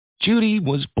Judy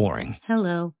was boring.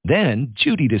 Hello. Then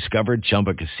Judy discovered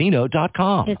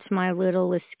ChumbaCasino.com. It's my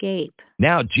little escape.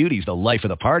 Now Judy's the life of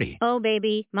the party. Oh,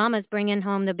 baby, mama's bringing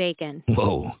home the bacon.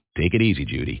 Whoa, take it easy,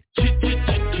 Judy.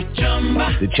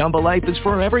 The Chumba life is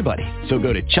for everybody. So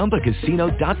go to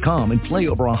ChumbaCasino.com and play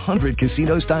over 100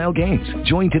 casino-style games.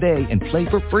 Join today and play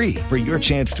for free for your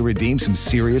chance to redeem some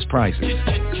serious prizes.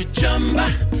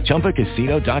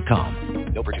 ChumbaCasino.com.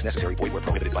 No purchase necessary. Void where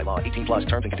prohibited by law. 18 plus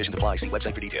terms and conditions apply. See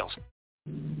website for details.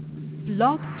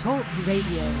 Blog Talk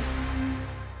Radio.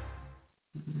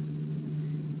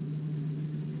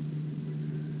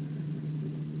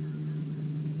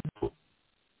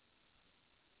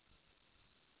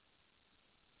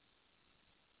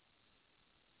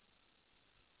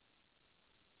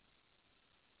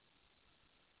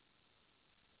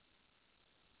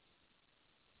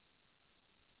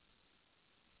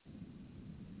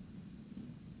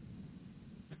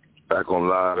 Back on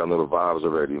live, I know the vibes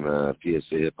already, man.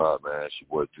 PSA Hip Hop, man. It's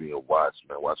your boy 3 and Watts,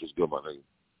 man. Watts, what's good, my nigga?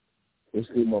 What's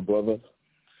good, my brother?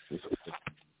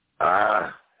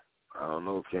 I don't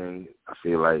know, King. I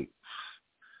feel like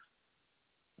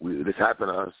this happened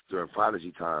to us during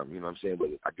Prodigy time, you know what I'm saying? But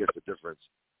I guess the difference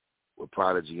with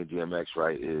Prodigy and DMX,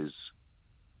 right, is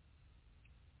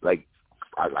like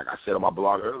I said on my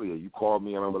blog earlier, you called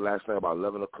me, I remember last night about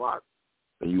 11 o'clock,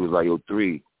 and you was like, yo,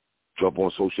 3, jump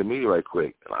on social media right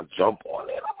quick. And I jump on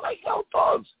it. I'm like, yo,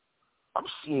 dogs, I'm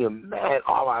seeing mad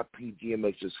RIP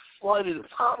DMX just flooded the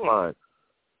timeline.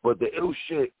 But the ill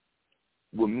shit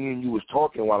when me and you was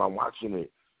talking while I'm watching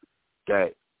it,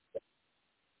 that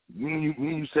me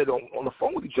and you said on the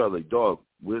phone with each other, dog,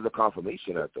 where's the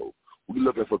confirmation at, though? We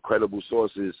looking for credible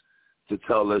sources to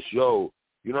tell us, yo,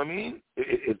 you know what I mean?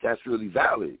 If that's really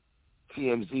valid.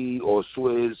 TMZ or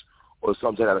Swizz or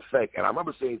something to that effect. And I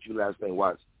remember saying to you last night,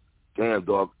 Watts, damn,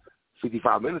 dog,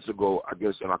 55 minutes ago, I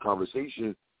guess in our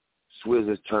conversation, Swizz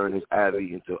has turned his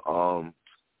addy into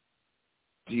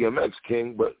DMX,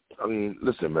 King. But, I mean,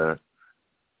 listen, man,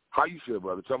 how you feel,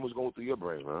 brother? Tell me what's going through your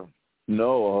brain, man.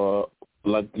 No,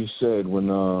 like you said, when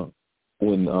Swizz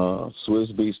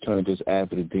Beatz turned his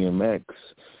addy to DMX,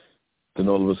 then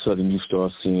all of a sudden you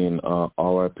start seeing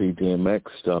RIP DMX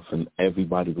stuff, and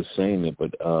everybody was saying it.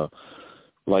 But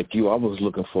like you, I was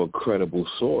looking for a credible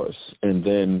source, and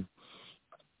then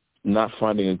not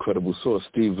finding a credible source.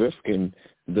 Steve Rifkin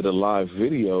did a live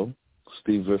video.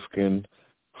 Steve Rifkin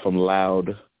from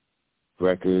Loud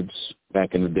Records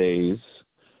back in the days.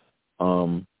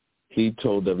 He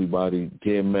told everybody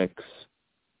DMX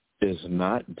is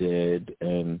not dead,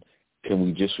 and can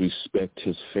we just respect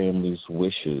his family's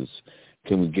wishes?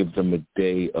 Can we give them a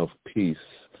day of peace?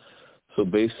 So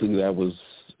basically that was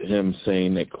him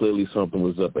saying that clearly something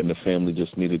was up and the family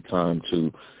just needed time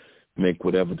to make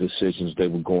whatever decisions they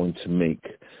were going to make.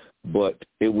 But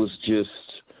it was just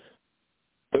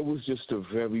a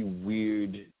very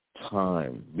weird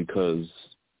time because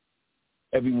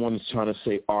everyone is trying to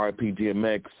say RIP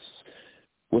DMX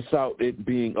without it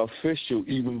being official,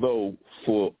 even though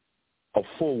for a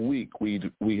full week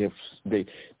they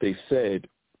said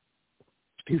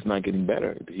he's not getting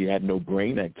better. He had no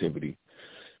brain activity.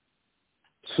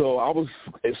 So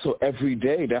every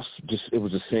day it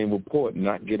was the same report,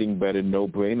 not getting better, no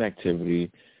brain activity.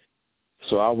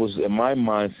 So I was in my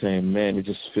mind saying, man, it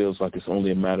just feels like it's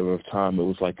only a matter of time. It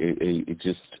was like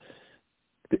it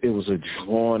was a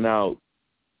drawn out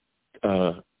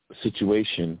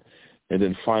situation. And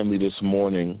then finally this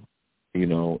morning, you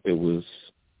know, it was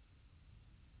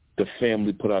the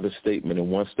family put out a statement, and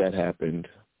once that happened,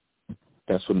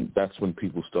 that's when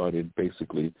people started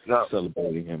basically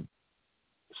celebrating him.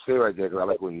 Stay right there, because I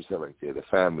like what you said right there, the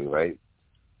family, right?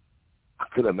 I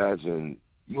could imagine,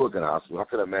 you work in a hospital, I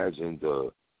could imagine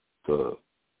the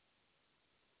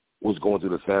what's going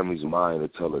through the family's mind to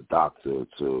tell a doctor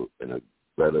to, in a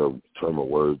better term of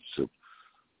words, to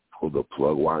pull the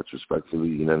plug, Watts, respectfully,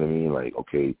 you know what I mean? Like,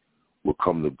 okay, we'll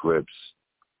come to grips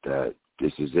that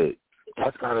this is it.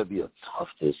 That's got to be a tough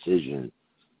decision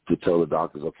to tell the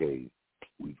doctors, okay,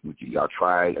 y'all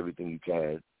tried everything you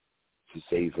can to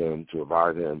save him, to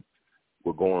revive him.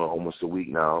 We're going on almost a week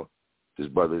now. His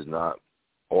brother's not,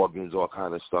 organs, all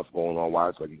kind of stuff going on,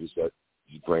 Watts, like you just said,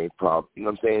 his brain problem, you know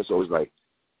what I'm saying? So it's like,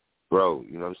 bro,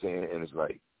 you know what I'm saying? And it's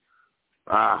like,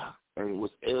 and it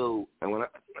was ill, and when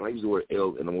I use the word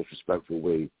ill in the most respectful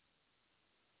way,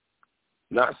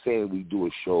 not saying we do a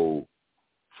show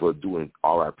for doing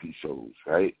RIP shows,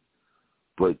 right?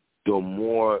 But the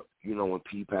more, you know, when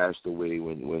P passed away,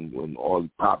 when all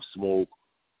Pop Smoke,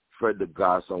 Fred the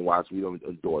Godson Watts, we don't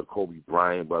adore Kobe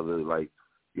Bryant, brother, like,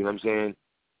 you know what I'm saying?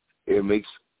 It makes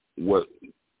what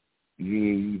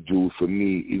you do for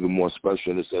me even more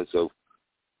special in the sense of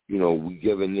you know, we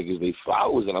giving niggas they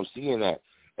flowers, and I'm seeing that.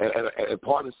 And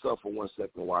pardon stuff for 1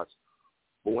 second, watch.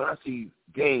 But when I see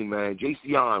Game, man,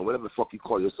 JC whatever the fuck you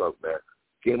call yourself, man,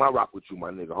 Game, I rock with you, my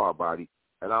nigga, hard body.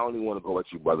 And I only want to go at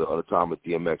you, brother, all the time at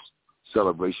DMX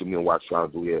celebration me and Watch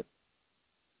trying to do here.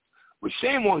 But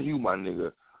shame on you, my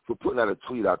nigga, for putting out a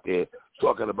tweet out there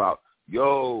talking about,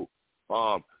 yo,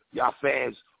 y'all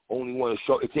fans only want to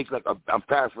show. It takes like I'm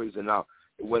paraphrasing now.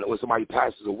 When somebody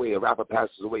passes away, a rapper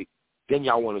passes away, then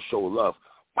y'all want to show love.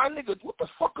 My nigga, what the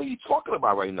fuck are you talking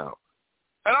about right now?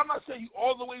 And I'm not saying you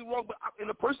all the way wrong, but in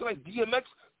a person like DMX,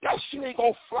 that shit ain't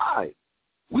gonna fly.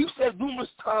 We've said numerous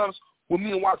times when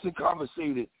me and Watson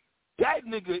conversated, that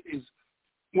nigga is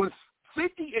when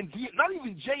 50 and not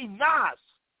even Jay Nas,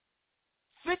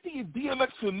 50 and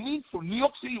DMX for me, from New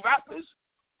York City rappers,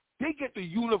 they get the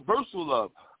universal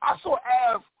love. I saw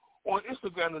Av on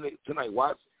Instagram tonight,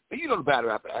 Watts, and you know the battle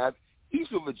rapper Av. He's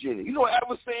from Virginia. You know what Av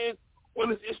was saying on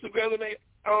his Instagram tonight,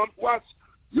 Watts?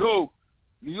 Yo,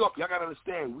 New York, y'all gotta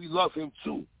understand, we love him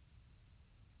too.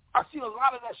 I see a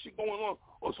lot of that shit going on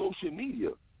social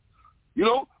media. You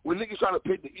know, when niggas trying to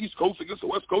pit the East Coast against the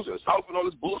West Coast and the South and all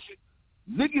this bullshit,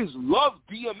 niggas love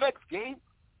DMX, Game.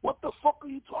 What the fuck are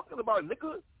you talking about,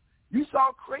 nigga? You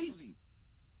sound crazy.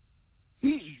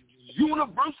 He's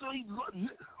universally,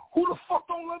 who the fuck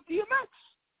don't love DMX?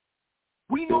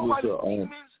 We know why the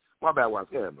demons. My bad, wife.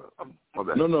 Yeah, man. My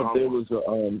bad. No.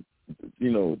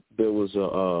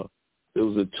 There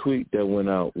was a tweet that went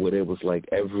out where there was like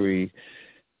every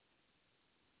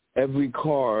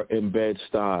car in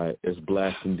Bed-Stuy is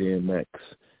blasting DMX,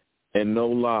 and no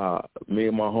lie, me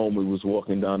and my homie was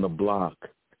walking down the block,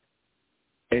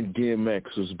 and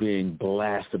DMX was being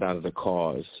blasted out of the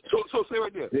cars. So say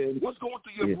right there, what's going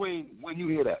through your brain when you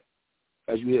hear that?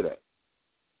 As you hear that?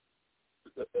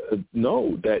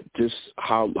 No, that just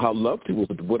how loved he was.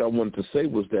 What I wanted to say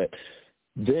was that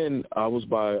then I was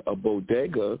by a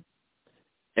bodega,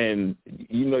 and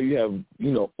you have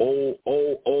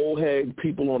old head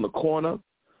people on the corner.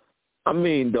 I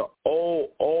mean, the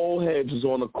old heads is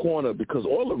on the corner because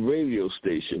all the radio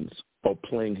stations are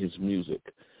playing his music.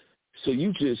 So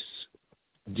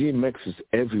DMX is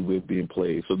everywhere being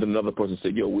played. So then another person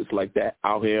said, yo, it's like that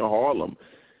out here in Harlem.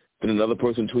 Then another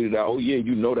person tweeted out, oh, yeah,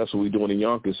 that's what we're doing in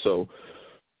Yonkers. So,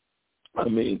 I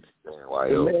mean, the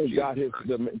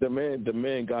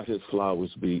man got his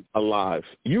flowers be alive.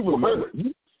 You remember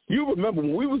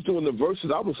when we was doing the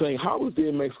verses, I was saying, how is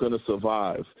DMX going to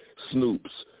survive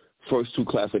Snoop's first 2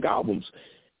 classic albums?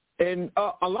 And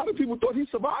a lot of people thought he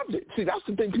survived it. See, that's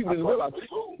the thing people didn't realize.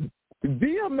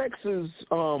 DMX's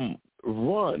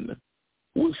run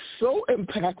was so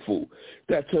impactful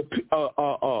that to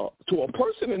a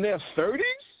person in their 30s,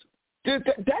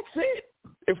 that's it.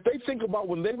 If they think about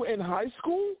when they were in high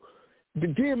school, the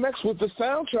DMX was the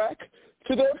soundtrack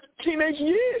to their teenage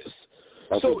years.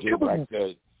 That's what Jay Black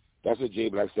said. That's what Jay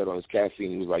Black said on his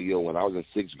caffeine. He was like, yo, when I was in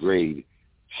 6th grade,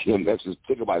 DMX was,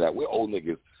 think about that. We're old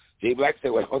niggas. Jay Black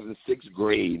said when I was in 6th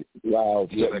grade, wow,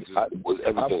 DMX was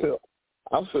everything.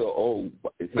 I feel old.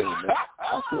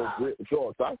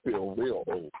 I feel real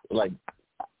old. Like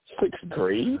 6th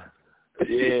grade?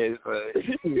 Yeah.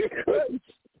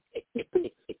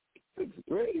 6th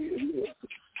grade.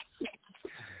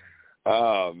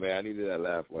 Oh, man, I needed that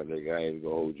laugh, my nigga. I ain't going to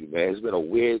hold you, man. It's been a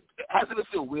weird. Hasn't it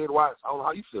feel weird? Why? I don't know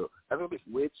how you feel. Hasn't it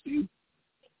been weird to you?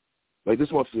 Like,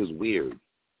 this one feels weird.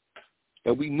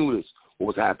 And we knew this, what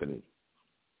was happening.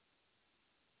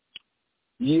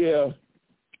 Yeah.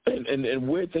 And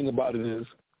weird thing about it is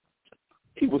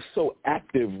he was so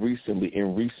active recently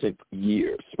in recent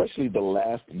years, especially the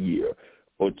last year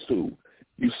or two.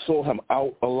 You saw him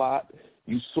out a lot.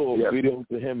 You saw videos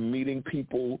of him meeting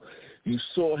people. You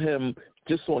saw him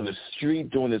just on the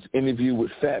street doing his interview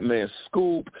with Fat Man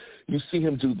Scoop. You see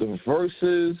him do the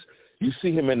verses. You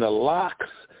see him in the Locks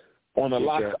on the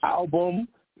Locks album.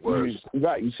 Right.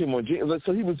 You see him on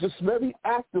so he was just very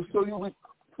active. So you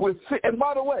was and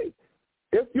by the way,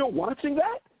 if you're watching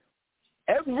that,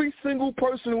 every single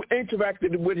person who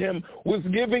interacted with him was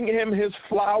giving him his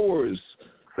flowers.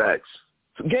 Facts.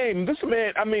 Game, this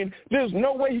man, I mean, there's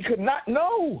no way he could not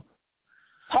know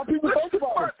how people talk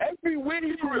about him. Everywhere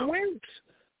he went.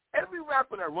 Every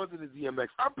rapper that runs into DMX,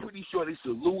 I'm pretty sure they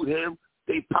salute him.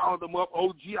 They pound him up.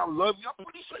 OG, I love you. I'm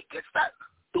pretty sure he gets that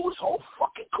through his whole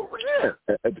fucking career.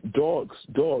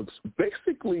 Dogs.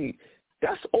 Basically,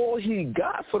 that's all he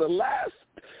got for the last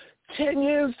 10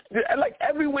 years, like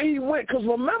everywhere he went. Because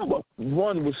remember,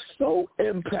 Run was so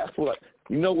impactful. Like,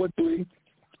 you know what, Dwee?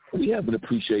 We have an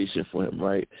appreciation for him,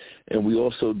 right? And we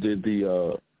also did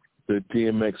the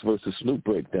DMX versus Snoop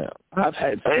breakdown. I've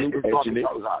had Snoop edging it.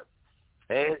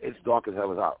 And it's dark as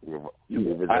hell as hot.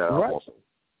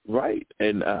 Right.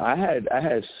 And I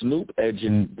had Snoop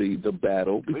edging the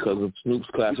battle because of Snoop's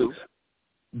classic.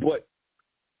 But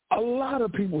a lot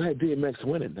of people had DMX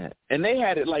winning that. And they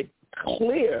had it, like,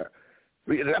 clear.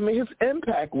 I mean, his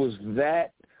impact was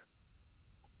that.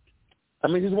 I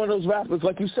mean, he's one of those rappers,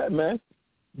 like you said, man.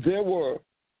 There were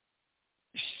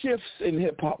shifts in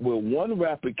hip-hop where one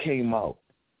rapper came out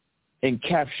and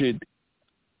captured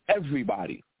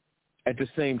everybody at the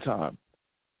same time.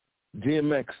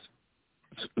 DMX,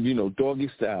 Doggy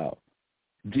Style,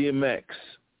 DMX,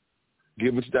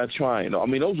 Give It That Trying. I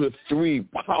mean, those were three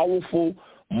powerful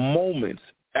moments,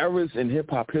 eras in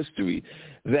hip-hop history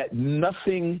that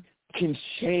nothing can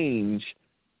change,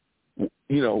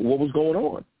 what was going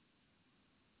on.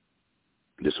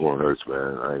 This one hurts,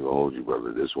 man. I ain't going to hold you,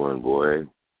 brother. This one, boy,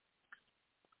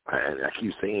 I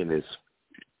keep saying this.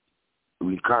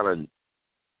 We kind of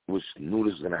knew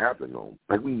this was going to happen, though.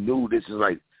 Like, we knew this is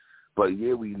like, but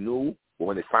yeah, we knew. But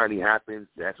when it finally happens,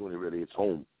 that's when it really hits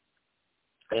home.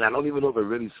 And I don't even know if it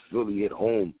really fully hit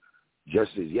home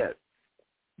just as yet,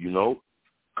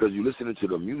 because you're listening to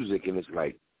the music, and it's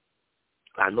like,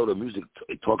 I know the music,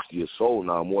 it talks to your soul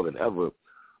now more than ever.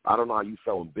 I don't know how you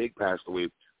felt when Big passed away.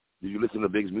 Did you listen to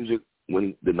Big's music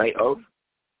the night of?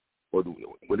 Or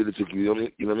when did it take you, you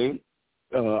know what I mean?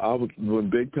 When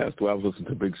Big passed away, I was listening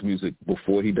to Big's music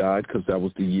before he died because that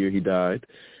was the year he died.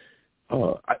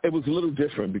 It was a little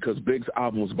different because Big's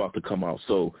album was about to come out,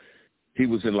 so he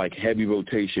was in, like, heavy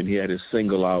rotation. He had his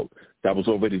single out. That was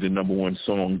already the number one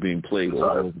song being played all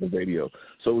over the radio.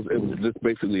 So it was just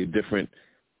basically a different,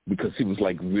 because he was,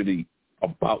 like, really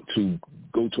about to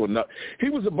go to another. He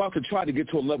was about to try to get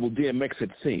to a level DMX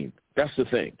had seen. That's the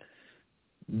thing.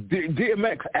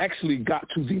 DMX actually got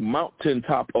to the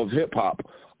mountaintop of hip-hop,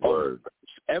 of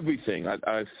everything.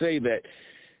 I say that,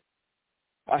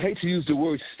 I hate to use the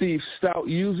word Steve Stout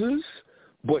uses,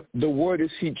 but the word is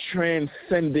he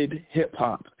transcended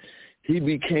hip-hop. He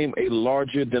became a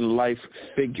larger-than-life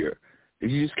figure.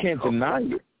 You just can't deny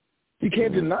it. You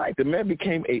can't deny it. The man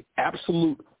became an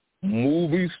absolute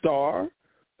movie star,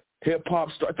 hip-hop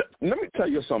star. Let me tell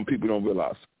you something people don't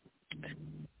realize.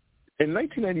 In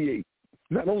 1998,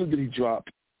 not only did he drop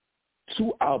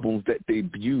 2 albums that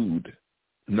debuted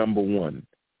number one,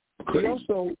 he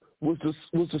also was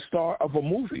the star of a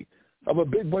movie, of a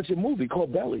big-budget movie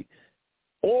called Belly,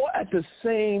 all at the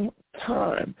same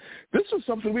time. This was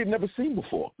something we'd never seen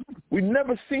before. We'd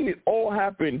never seen it all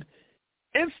happen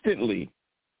instantly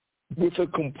with a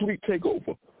complete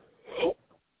takeover.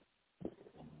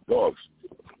 Dogs.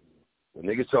 When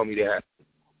niggas tell me that,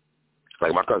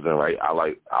 like my cousin, right? I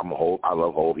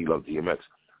love Hov. He loves DMX.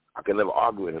 I can never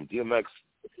argue with him. DMX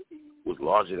was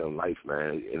larger than life,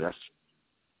 man, and that's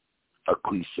a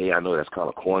cliche. I know that's kind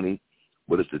of corny,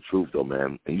 but it's the truth, though,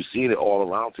 man. And you're seeing it all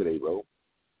around today, bro.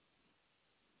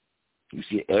 You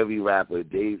see every rapper,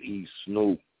 Dave East,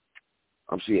 Snoop.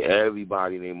 I'm seeing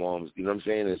everybody name moms. You know what I'm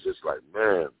saying? It's just like,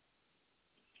 man.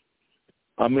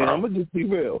 I mean, I'm going to just be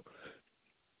real.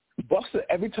 Buster,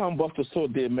 every time Buster saw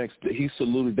DMX, he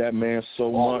saluted that man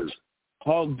so much,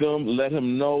 hugged him, let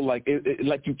him know, like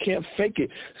you can't fake it.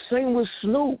 Same with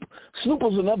Snoop. Snoop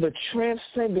was another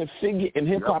transcendent figure in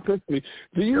hip-hop history.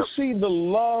 Do you see the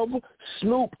love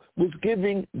Snoop was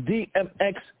giving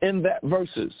DMX in that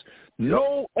verses?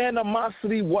 No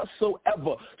animosity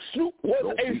whatsoever. Snoop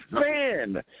was a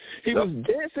fan. He was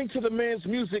dancing to the man's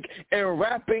music and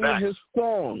rapping his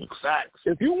songs.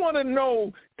 If you want to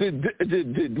know,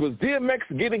 was DMX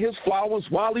getting his flowers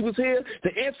while he was here?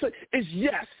 The answer is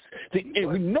yes.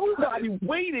 Nobody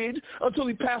waited until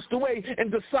he passed away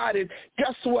and decided,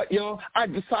 guess what, y'all? I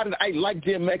decided I like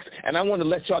DMX, and I want to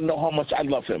let y'all know how much I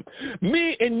love him.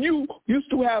 Me and you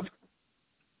used to have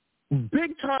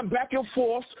big time back and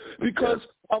forth because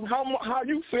of how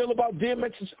you feel about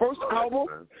DMX's first album.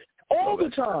 All the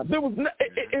time. There was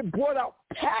it brought out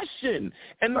passion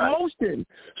and emotion.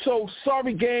 So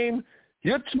sorry, game.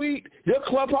 Your tweet, your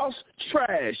clubhouse,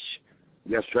 trash.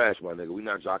 That's trash, my nigga. We're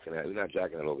not jacking that. We're not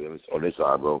jacking that over here on this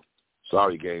side, bro.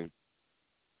 Sorry, game.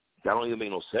 That don't even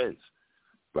make no sense.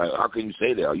 Like, how can you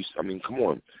say that? I mean, come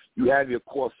on. You have your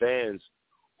core fans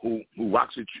who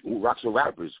rocks with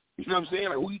rappers. You know what I'm saying?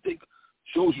 Like, who you think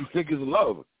shows you think is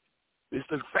love? It's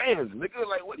the fans, nigga.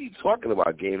 Like, what are you talking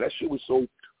about, game? That shit was so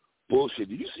bullshit.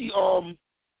 Did you see?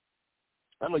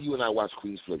 I know you and I watch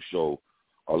Queen's Flip show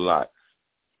a lot.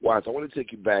 Watch. I want to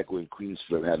take you back when Queen's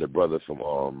Flip had a brother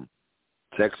from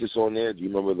Texas on there. Do you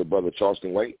remember the brother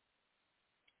Charleston White?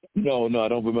 No, I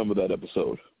don't remember that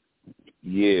episode.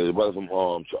 Yeah, the brother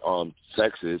from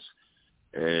Texas,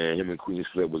 and him and Queen's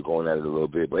Flip was going at it a little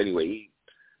bit. But anyway, he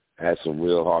had some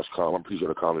real harsh comments. I'm pretty sure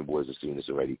the Common Boys have seen this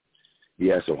already. He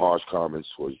had some harsh comments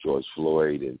towards George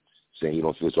Floyd and saying he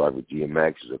don't feel sorry for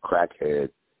DMX, he's a crackhead,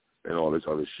 and all this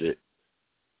other shit.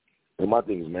 And my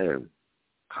thing is, man,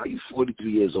 how you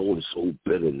 43 years old and so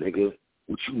bitter, nigga?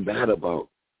 What you mad about?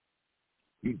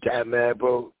 You that mad,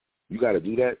 bro? You got to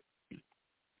do that?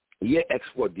 Yeah,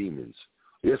 export demons.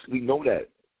 Yes, we know that.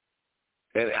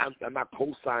 And I'm not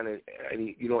co-signing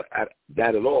any,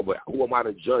 that at all, but who am I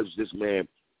to judge this man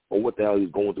on what the hell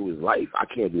he's going through his life? I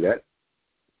can't do that.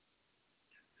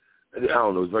 I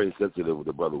don't know. It's very sensitive what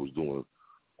the brother was doing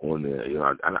on there.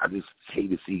 I just hate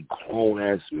to see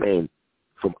grown-ass men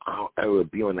from our era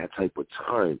be on that type of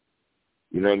time.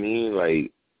 You know what I mean?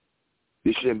 Like,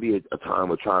 this shouldn't be a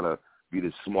time of trying to be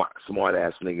the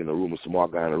smart-ass nigga in the room, a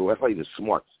smart guy in the room. That's not even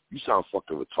smart. You sound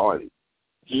fucking retarded.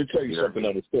 Let me tell you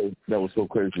something that was so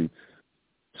crazy.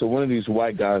 So one of these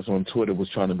white guys on Twitter was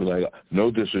trying to be like,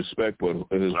 no disrespect, but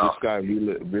is this guy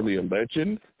really a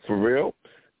legend? For real?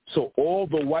 So all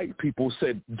the white people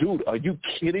said, dude, are you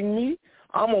kidding me?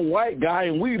 I'm a white guy,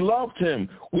 and we loved him.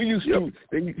 We used to,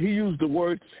 he used the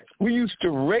word, we used to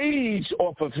rage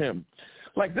off of him.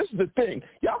 Like, this is the thing.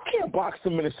 Y'all can't box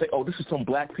him in and say, oh, this is some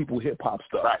black people hip-hop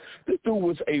stuff. Right. This dude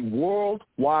was a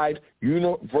worldwide,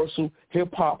 universal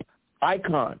hip-hop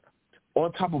icon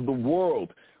on top of the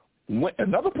world. When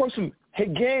another person,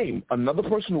 another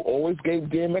person who always gave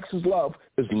DMX his love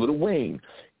is Lil Wayne.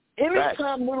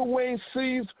 Anytime Lil Wayne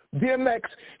sees DMX,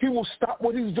 he will stop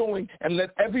what he's doing and let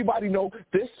everybody know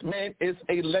this man is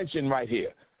a legend right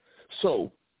here.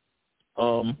 So,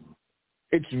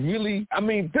 it's really,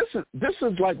 this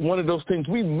is like one of those things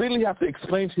we really have to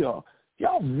explain to y'all.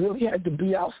 Y'all really had to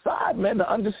be outside, man,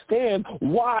 to understand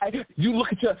why you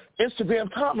look at your Instagram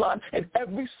timeline and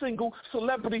every single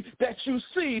celebrity that you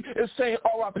see is saying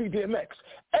R.I.P. DMX.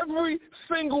 Every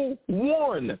single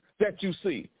one that you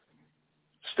see.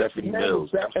 Stephanie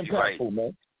Mills. That's right.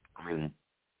 Man.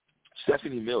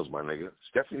 Stephanie Mills, my nigga.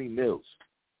 Stephanie Mills.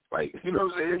 Like, you know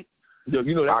what I'm saying?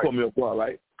 Yo, that caught me off guard,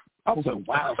 right? I was like,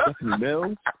 wow, Stephanie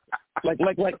Mills? Like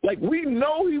we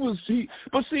know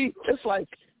but see, it's like,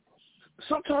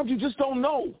 sometimes you just don't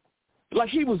know. Like,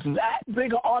 he was that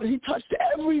big an artist. He touched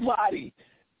everybody.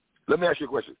 Let me ask you a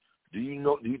question. Do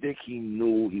you think he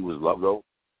knew he was loved, though?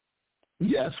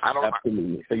 Yes,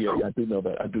 absolutely. Yeah, I do know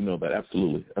that.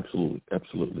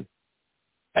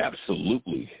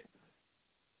 Absolutely.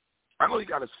 I know he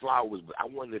got his flowers, but I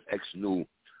wonder if X knew,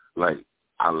 like,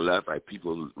 like,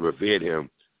 people revered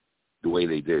him the way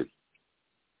they did.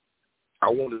 I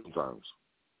wonder sometimes.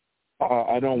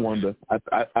 I don't wonder.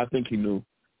 I think he knew.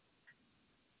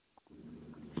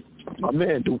 My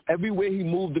man, dude, everywhere he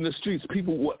moved in the streets,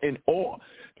 people were in awe.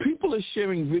 People are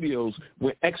sharing videos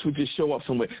where X would just show up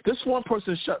somewhere. This one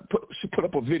person put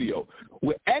up a video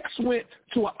where X went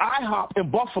to an IHOP in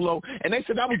Buffalo, and they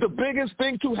said that was the biggest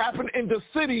thing to happen in the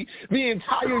city the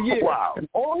entire year. Wow. And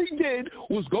all he did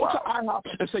was go to IHOP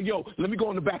and say, yo, let me go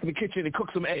in the back of the kitchen and cook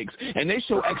some eggs. And they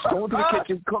show X going to the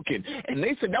kitchen cooking. And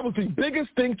they said that was the biggest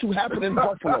thing to happen in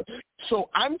Buffalo. So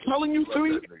I'm telling you,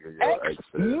 X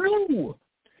knew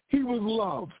he was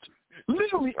loved.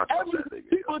 Literally,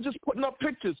 people are just putting up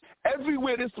pictures.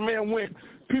 Everywhere this man went,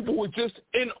 people were just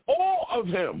in awe of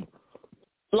him.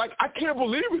 Like, I can't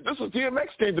believe it. This is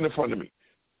DMX standing in front of me.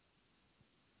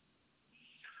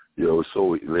 Yo,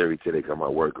 so Larry today come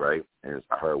at work, right? And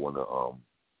I heard one of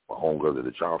my homegirls at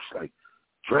the job. She's like,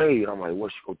 Dre. I'm like,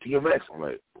 what's DMX? I'm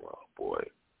like, oh, boy.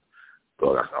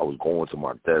 Dog, I was going to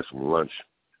my desk from lunch.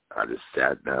 I just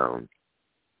sat down.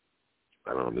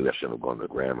 I don't know, maybe I shouldn't have gone to the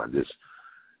gram.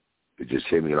 It just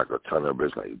hit me like a ton of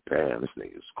bricks, like, bam, this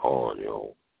nigga's gone,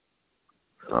 yo.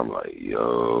 And I'm like,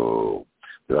 yo.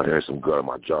 Then I heard some girl at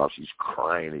my job, she's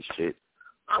crying and shit.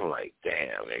 I'm like,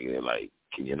 damn, nigga, like,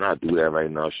 can you not do that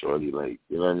right now, shorty? Like,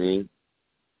 you know what I mean?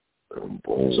 And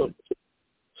boom.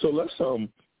 So let's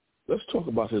talk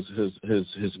about his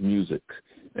music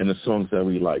and the songs that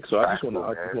we like. So I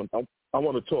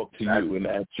want to talk to you and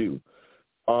ask you.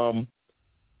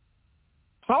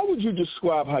 How would you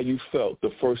describe how you felt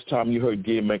the first time you heard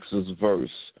DMX's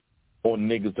verse on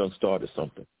Niggas Done Started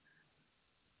Something?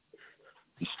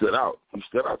 He stood out. He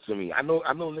stood out to me. I know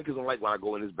niggas don't like when I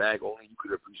go in his bag. Only you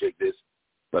could appreciate this.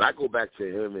 But I go back to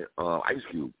him and Ice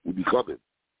Cube. We be clubbing.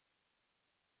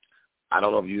 I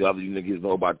don't know if you other niggas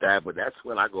know about that, but that's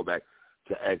when I go back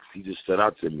to X. He just stood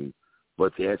out to me.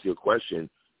 But to answer your question,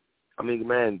 I mean,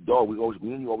 man, dog, we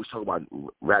always talk about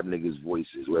rap niggas'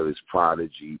 voices, whether it's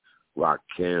Prodigy,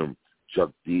 Rakim,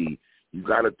 Chuck D. You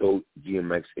got to throw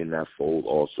DMX in that fold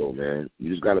also, man. You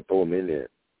just got to throw him in there.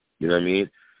 You know what I mean?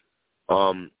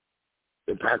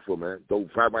 Impactful, man.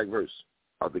 Dope 5 mic verse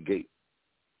out the gate.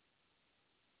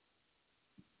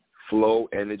 flow,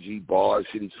 energy, bars,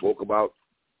 shit he spoke about,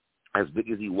 as big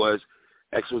as he was,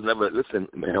 X was never, listen,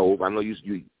 man, I know you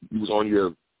was on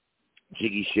your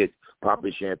jiggy shit,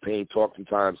 popping champagne talk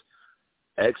sometimes.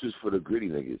 X was for the gritty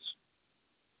niggas.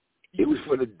 It was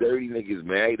for the dirty niggas,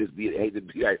 man. I hate to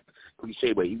be like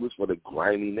cliche, but he was for the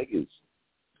grimy niggas.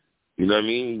 You know what I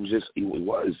mean? He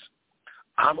was.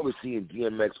 I remember seeing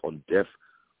DMX on Def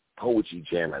Poetry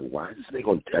Jam. Like, why is this nigga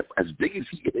on Def? As big as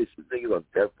he is, this nigga's on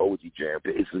Def Poetry Jam.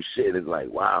 It's some shit. It's like,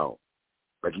 wow.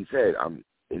 Like he said, I'm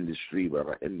in the street, but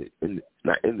I'm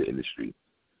not in the industry.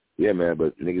 Yeah, man,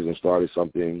 but niggas done started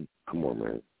something. Come on,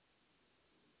 man.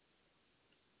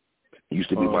 Used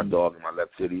to be my dog in my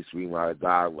left titty, Sweet When I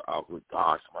Die.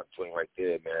 Gosh, my joint right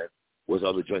there, man. What's the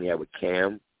other joint he had with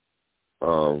Cam?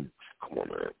 Come on,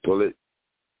 man. Bullet.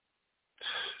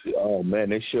 Oh, man,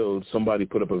 they showed, somebody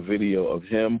put up a video of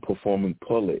him performing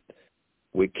Pull It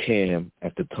with Cam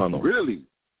at the Tunnel. Really?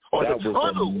 Oh, that was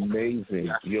tunnel.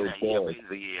 Amazing. Yeah,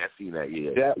 I seen that,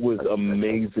 yeah. That was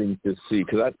amazing to see,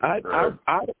 because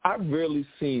I've rarely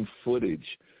seen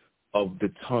footage of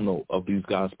the Tunnel, of these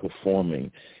guys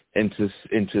performing. And to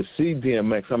see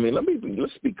DMX, I mean,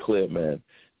 let's be clear, man.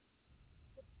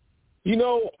 You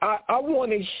know, I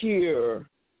want to hear,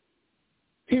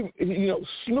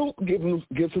 Snoop gives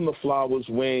him the flowers,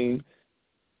 Wayne.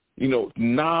 You know,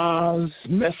 Nas,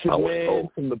 Method Man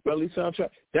from the Belly soundtrack.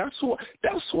 That's what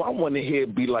I want to hear.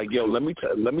 Be like, yo, let me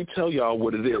tell y'all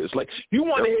what it is. Like, you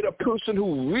want to hear the person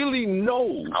who really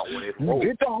knows.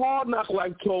 Get the Hard Knock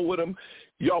Life tour with him.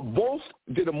 Y'all both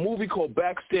did a movie called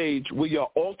Backstage where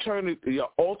y'all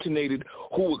alternated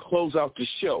who would close out the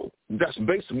show. That's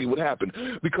basically what happened.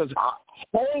 Because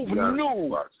Hov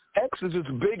knew X is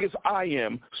as big as I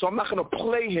am, so I'm not going to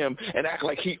play him and act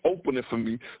like he opened it for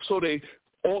me. So they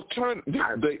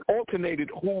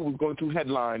alternated who was going to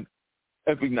headline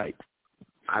every night.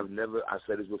 I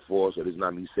said this before, so this is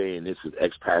not me saying this, because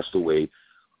X passed away.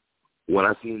 When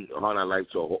I seen Hard Knock Life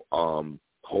tour,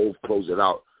 Hov close it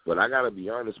out. But I got to be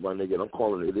honest, my nigga, and I'm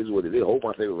calling it is what it is. Hov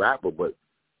my favorite rapper, but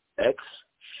X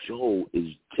show is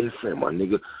different, my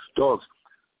nigga. Dogs,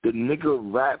 the nigga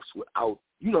raps without,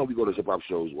 we go to hip-hop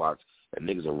shows, watch, and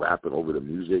niggas are rapping over the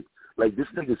music. Like, this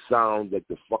nigga sounds like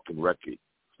the fucking record.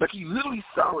 Like, he literally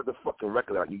sounds like the fucking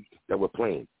record that we're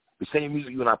playing. The same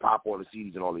music you and I pop on the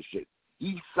CDs and all this shit.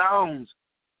 He sounds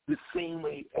the same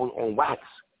way on wax.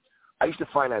 I used to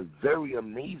find that very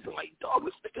amazing. Like, dog,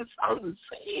 this nigga sounds the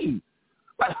same.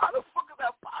 Like, how the fuck is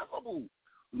that possible?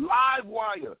 Live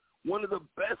Wire, one of the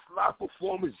best live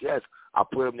performers. Yes, I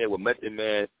put him there with Method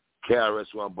Man,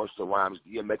 KRS-One, Busta Rhymes.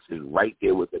 DMX is right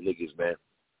there with the niggas, man.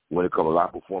 When it comes to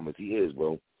live performance, he is,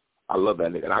 bro. I love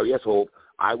that nigga. And Hov,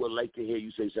 I would like to hear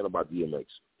you say something about DMX.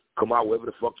 Come out wherever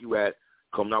the fuck you at.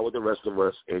 Come out with the rest of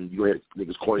us, and you hear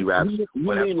niggas corny raps. You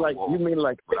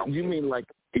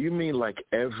mean like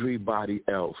everybody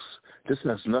else? This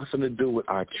has nothing to do with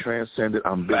our transcendent.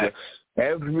 I'm bigger.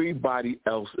 Everybody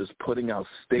else is putting out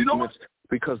statements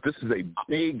because this is a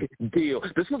big deal.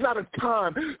 This is not a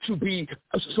time to be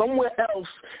somewhere else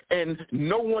and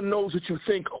no one knows what you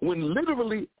think, when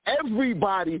literally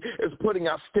everybody is putting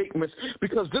out statements,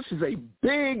 because this is a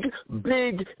big,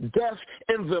 big death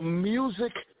in the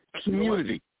music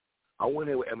community. I want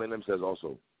to hear what Eminem says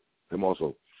also. Him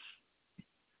also.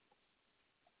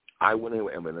 I want to hear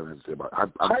what Eminem has to say about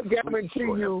it.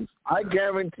 I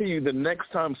guarantee you the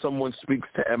next time someone speaks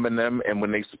to Eminem, and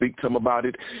when they speak to him about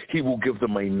it, he will give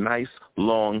them a nice,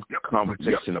 long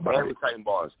conversation about it.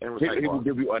 He will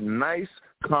give you a nice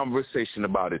conversation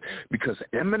about it, because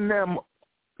Eminem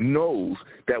knows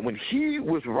that when he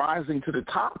was rising to the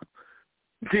top,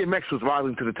 DMX was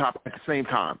rising to the top at the same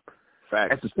time.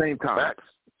 Facts. At the same time. Facts.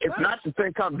 If not at the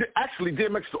same time. Actually,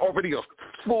 DMX is already a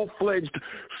full-fledged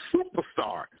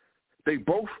superstar. They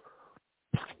both,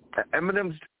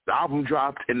 Eminem's album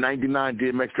dropped in 99,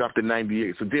 DMX dropped in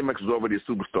 98. So DMX was already a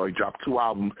superstar. He dropped 2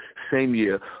 albums same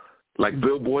year. Like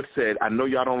Billboard said, I know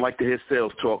y'all don't like to hear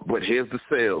sales talk, but here's the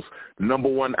sales.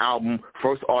 #1 album,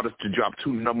 first artist to drop 2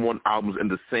 #1 albums in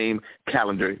the same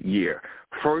calendar year.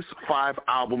 First 5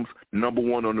 albums,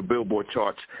 #1 on the Billboard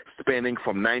charts, spanning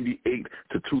from 98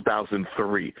 to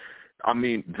 2003. I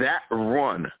mean, that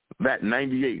run, that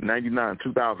 98, 99,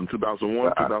 2000,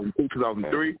 2001, 2002,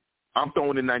 2003, I'm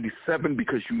throwing in 97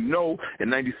 because in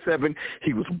 97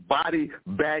 he was body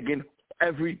bagging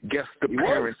every guest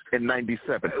appearance in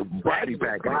 97. Body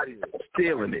bagging,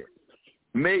 stealing it.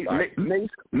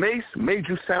 Mace made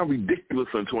you sound ridiculous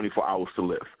on 24 Hours to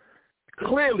Live.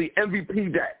 Clearly MVP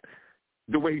that,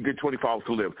 the way he did 24 Hours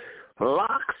to Live.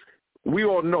 Locks, we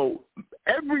all know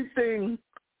everything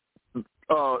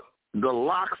the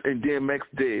locks and DMX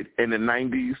did in the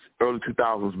 90s, early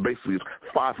 2000s, basically is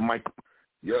 5 Mike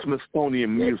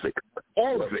Smithsonian music.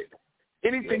 All of it.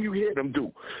 Anything you hear them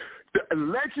do. The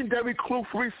legendary Clue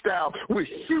freestyle with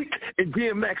Sheik and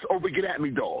DMX over Get At Me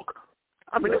Dog.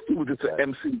 I mean, this dude was just an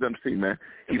MC's MC, man.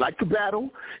 He liked to battle.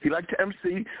 He liked to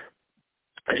MC.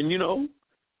 And, you know,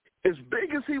 as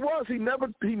big as he was, he never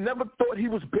thought he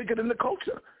was bigger than the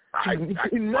culture. He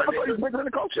never thought he was bigger than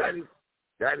the culture.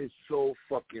 That is so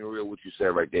fucking real what you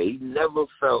said right there. He never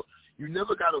felt, you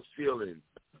never got a feeling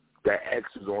that X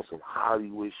was on some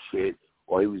Hollywood shit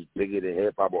or he was bigger than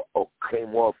hip-hop or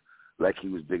came off like he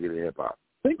was bigger than hip-hop.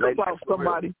 Think about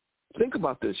somebody. Think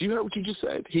about this. You heard what you just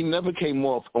said. He never came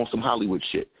off on some Hollywood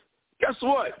shit. Guess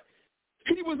what?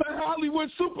 He was a Hollywood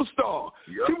superstar.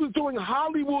 Yep. He was doing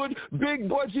Hollywood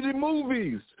big-budgeted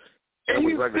movies. And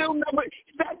he still never,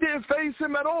 that didn't faze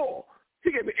him at all.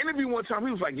 He gave an interview one time.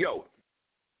 He was like, yo,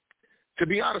 to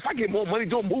be honest, I get more money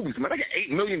doing movies, man. I get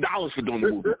 $8 million for doing the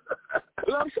movie.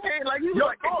 You know what I'm saying? Like, he was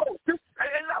like, oh,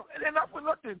 and not for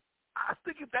nothing. I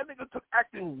think if that nigga took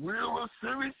acting real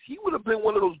serious, he would have been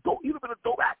one of those dope. He would have been a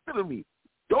dope actor to me.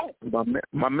 Dope.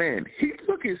 My man, he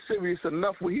took it serious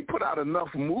enough where he put out enough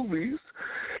movies.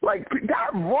 Like,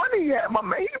 that run he had, my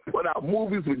man, he put out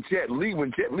movies with Jet Li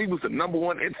when Jet Li was the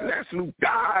 #1 international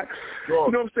guy. Sure.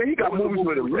 You know what I'm saying? He got movies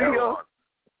with Aaliyah.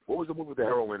 What was the movie with the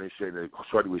heroin and shit?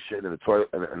 Shorty was shitting in the toilet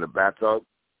in the bathtub.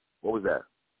 What was that?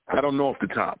 I don't know off the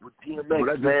top. With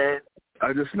DMX, man.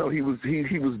 I just know he was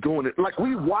doing it. Like,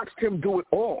 we watched him do it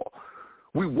all.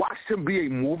 We watched him be a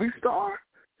movie star,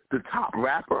 the top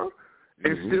rapper,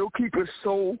 and still keep it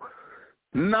so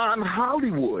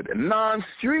non-Hollywood,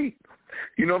 non-street.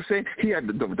 You know what I'm saying? He had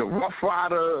the Rough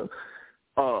Rider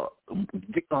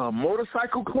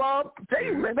motorcycle club. They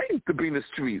used to be in the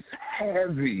streets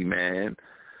heavy, man.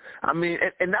 I mean,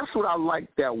 and that's what I like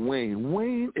that Wayne.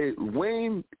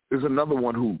 Wayne is another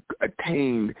one who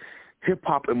attained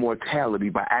hip-hop immortality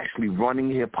by actually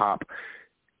running hip-hop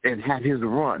and had his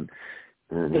run.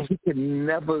 And he could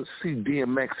never see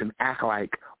DMX and act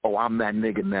like, oh, I'm that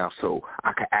nigga now, so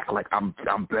I can act like I'm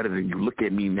better than you. Look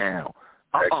at me now.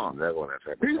 He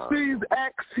sees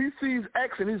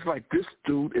X, and he's like, this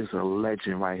dude is a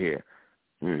legend right here.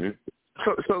 Mm-hmm.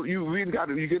 So you really got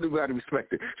to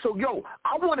respect it. So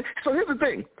so here's the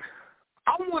thing.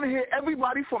 I want to hear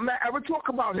everybody from that era talk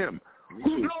about him.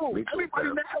 Who knows? Everybody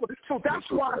now. So that's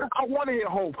why I want to hear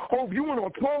Hov. Hov, you went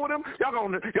on tour with him.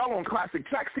 Y'all on classic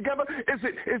tracks together. Is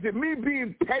it me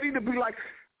being petty to be like,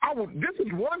 this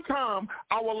is one time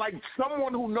I would like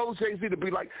someone who knows Jay-Z to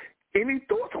be like, any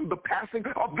thoughts on the passing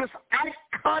of this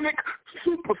iconic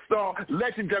superstar,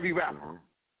 legendary rapper?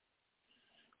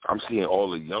 I'm seeing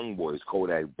all the young boys,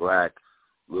 Kodak Black,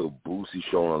 Lil Boosie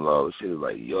showing love. Shit is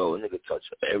like, yo, a nigga touch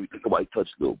everything. Nobody touch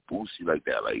Lil Boosie like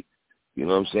that. Like, you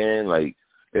know what I'm saying? Like,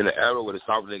 in the era where the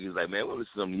South niggas like, man, we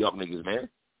listen to them New York niggas, man.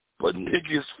 But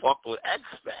niggas fuck with X,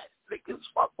 man. Niggas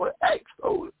fuck with X,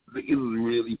 though. Niggas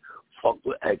really fuck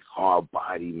with X hard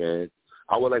body, man.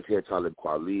 I would like to hear Talib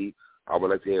Kweli. I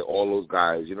would like to hear all those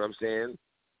guys, you know what I'm saying?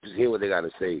 Just hear what they got to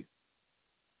say.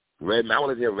 Redman, I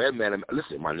want to hear Redman.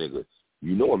 Listen, my nigga,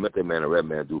 you know what Method Man and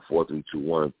Redman do 4, 3, 2,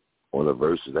 1 on the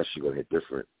verses. That shit going to hit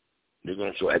different. They're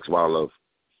going to show X Wild Love.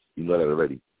 You know that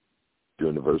already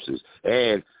during the verses.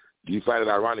 And do you find it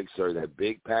ironic, sir, that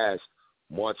Big passed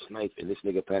March 9th and this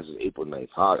nigga passes April 9th?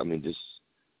 I mean, just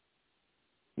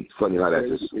it's funny how that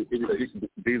just...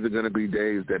 These are going to be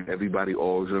days that everybody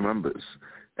always remembers.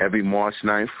 Every March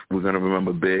 9th, we're going to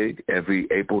remember Big. Every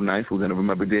April 9th, we're going to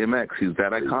remember DMX. He's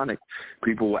that iconic.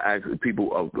 People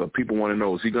want to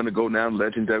know, is he going to go down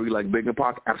legendary like Big and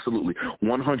Pac? Absolutely.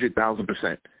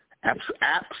 100,000%.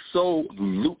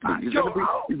 Absolutely. He's going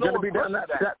to be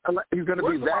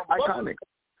that iconic.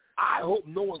 I hope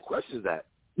no one questions that.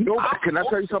 Nobody, can I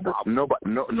tell you something?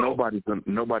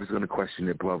 Nobody's going to question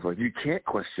it, brother. You can't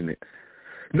question it.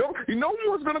 No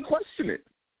one's going to question it.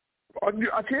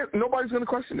 I can't. Nobody's going to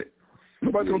question it.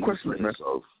 Nobody's going to question it, man.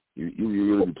 You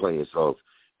really be playing yourself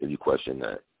if you question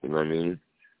that. You know what I mean?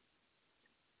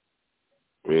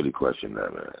 Really question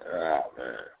that, man. Ah,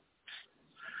 man.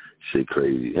 Shit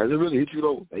crazy. Has it really hit you,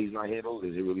 though? He's not here, though?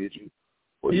 Has it really hit you?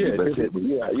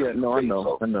 Yeah. No,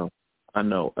 I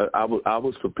know. I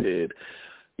was prepared.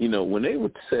 You know, when they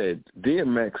said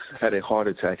DMX had a heart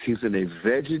attack, he's in a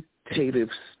vegetative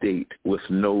state with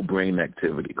no brain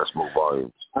activity. That's more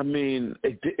volumes. I mean,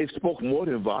 it spoke more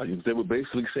than volumes. They were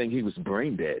basically saying he was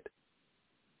brain dead.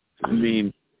 I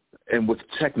mean, and with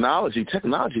technology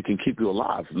can keep you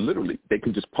alive, literally. They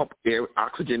can just pump air,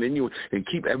 oxygen in you and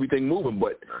keep everything moving.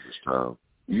 But,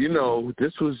 you know,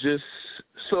 this was just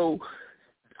so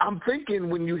I'm thinking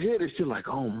when you hear this, you're like,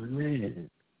 oh, man.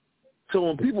 So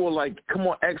when people are like, come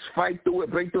on, X, fight through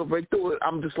it, break through it,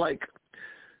 I'm just like,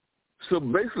 so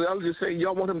basically I was just saying,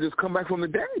 y'all want him to just come back from the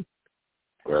dead.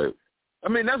 Right. I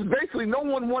mean, that's basically, no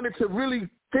one wanted to really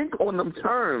think on them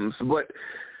terms, but,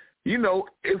 you know,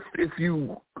 if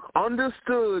you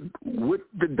understood what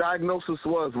the diagnosis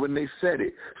was when they said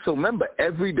it. So remember,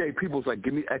 every day people's like,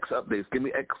 give me X updates,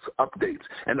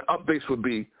 and the updates would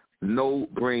be no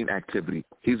brain activity.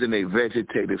 He's in a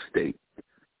vegetative state.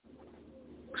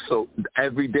 So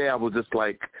every day I was just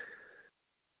like,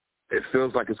 it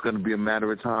feels like it's going to be a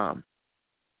matter of time.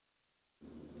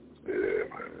 Yeah,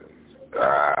 man.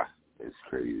 It's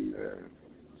crazy, man.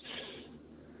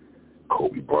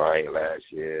 Kobe Bryant last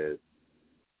year,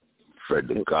 Fred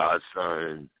the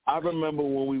Godson. I remember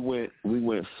when we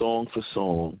went song for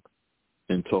song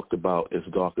and talked about As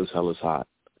Dark as Hell is Hot,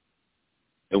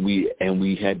 and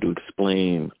we had to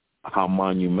explain how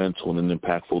monumental and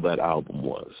impactful that album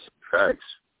was. Facts.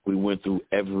 We went through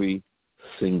every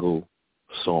single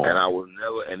song, and I will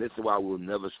never. And this is why I will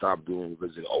never stop doing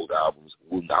revisiting old albums.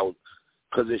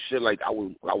 Because it's shit like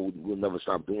we'll never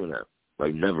stop doing that.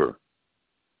 Like never.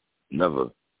 You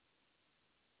know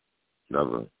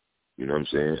what I'm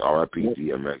saying? R.I.P.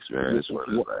 DMX, man.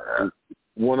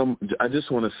 I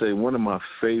just want to say one of my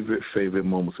favorite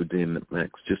moments with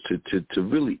DMX, just to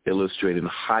really illustrate and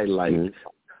highlight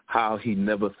how he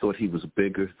never thought he was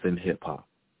bigger than hip hop.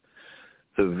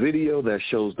 The video that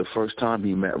shows the first time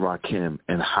he met Rakim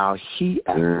and how he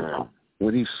acted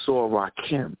when he saw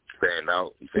Rakim. He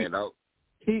fanned out.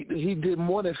 He did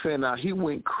more than fan out. He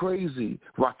went crazy.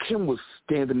 Rakim was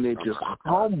standing there just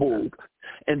humbled.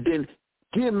 And then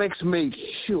DMX made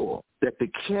sure that the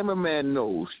cameraman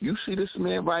knows, you see this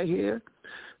man right here?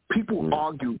 People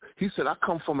argue. He said, I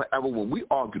come from an era when we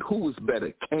argued who was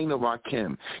better, Kane or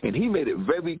Rakim. And he made it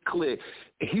very clear.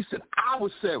 He said, I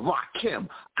would say Rakim.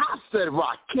 I said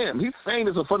Rakim. He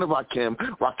famous in front of Rakim.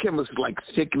 Rakim was like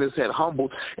shaking his head,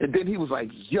 humbled. And then he was like,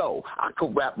 yo, I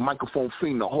could rap Microphone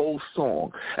Fiend the whole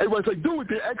song. Everybody's like, do it,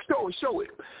 then X, show it.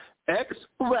 X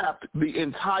rapped the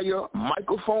entire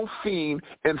Microphone Fiend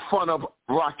in front of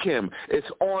Rakim. It's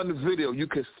on video. You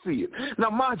can see it.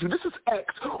 Now, mind you, this is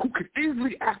X, who could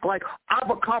easily act like I've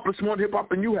accomplished more in hip-hop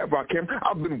than you have, Rakim.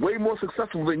 I've been way more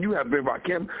successful than you have been,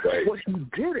 Rakim. Right. But he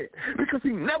did it because he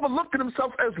never looked at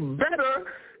himself as better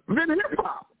than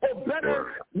hip-hop or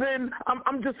better than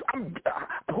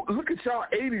look at y'all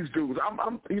 80s dudes.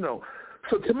 You know.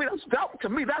 So to me,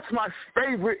 that's my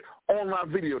favorite online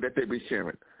video that they've been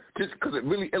sharing. Just because it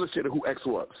really illustrated who X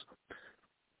was.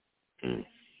 That's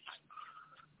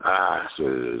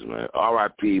what it is, man.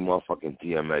 R.I.P. motherfucking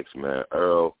DMX, man.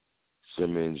 Earl,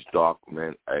 Simmons, Dark,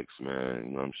 man, X, man.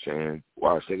 You know what I'm saying?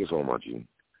 Wow, take us home, my G.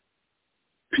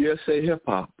 PSA Hip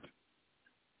Hop,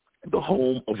 the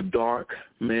home of Dark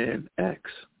Man X.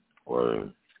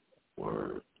 Word.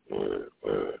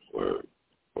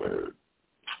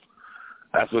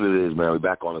 That's what it is, man. We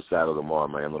back on the saddle tomorrow,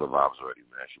 man. I know the vibes already,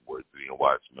 man. It's your boy 3 and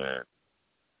Watts, man.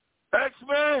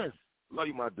 X-Man! Love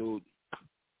you, my dude.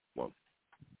 Well.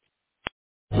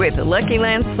 With the Lucky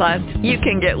Land Slots, you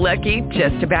can get lucky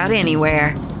just about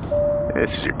anywhere. This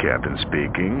is your captain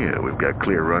speaking. We've got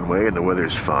clear runway and the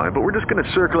weather's fine, but we're just going to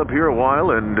circle up here a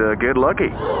while and get lucky.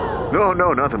 No,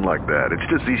 nothing like that. It's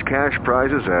just these cash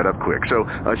prizes add up quick. So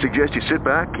I suggest you sit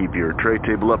back, keep your tray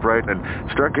table upright, and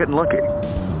start getting lucky.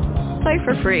 Play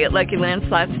for free at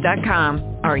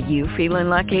LuckyLandSlots.com. Are you feeling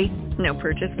lucky? No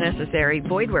purchase necessary.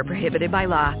 Void where prohibited by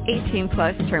law.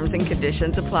 18+ terms and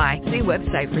conditions apply. See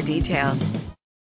website for details.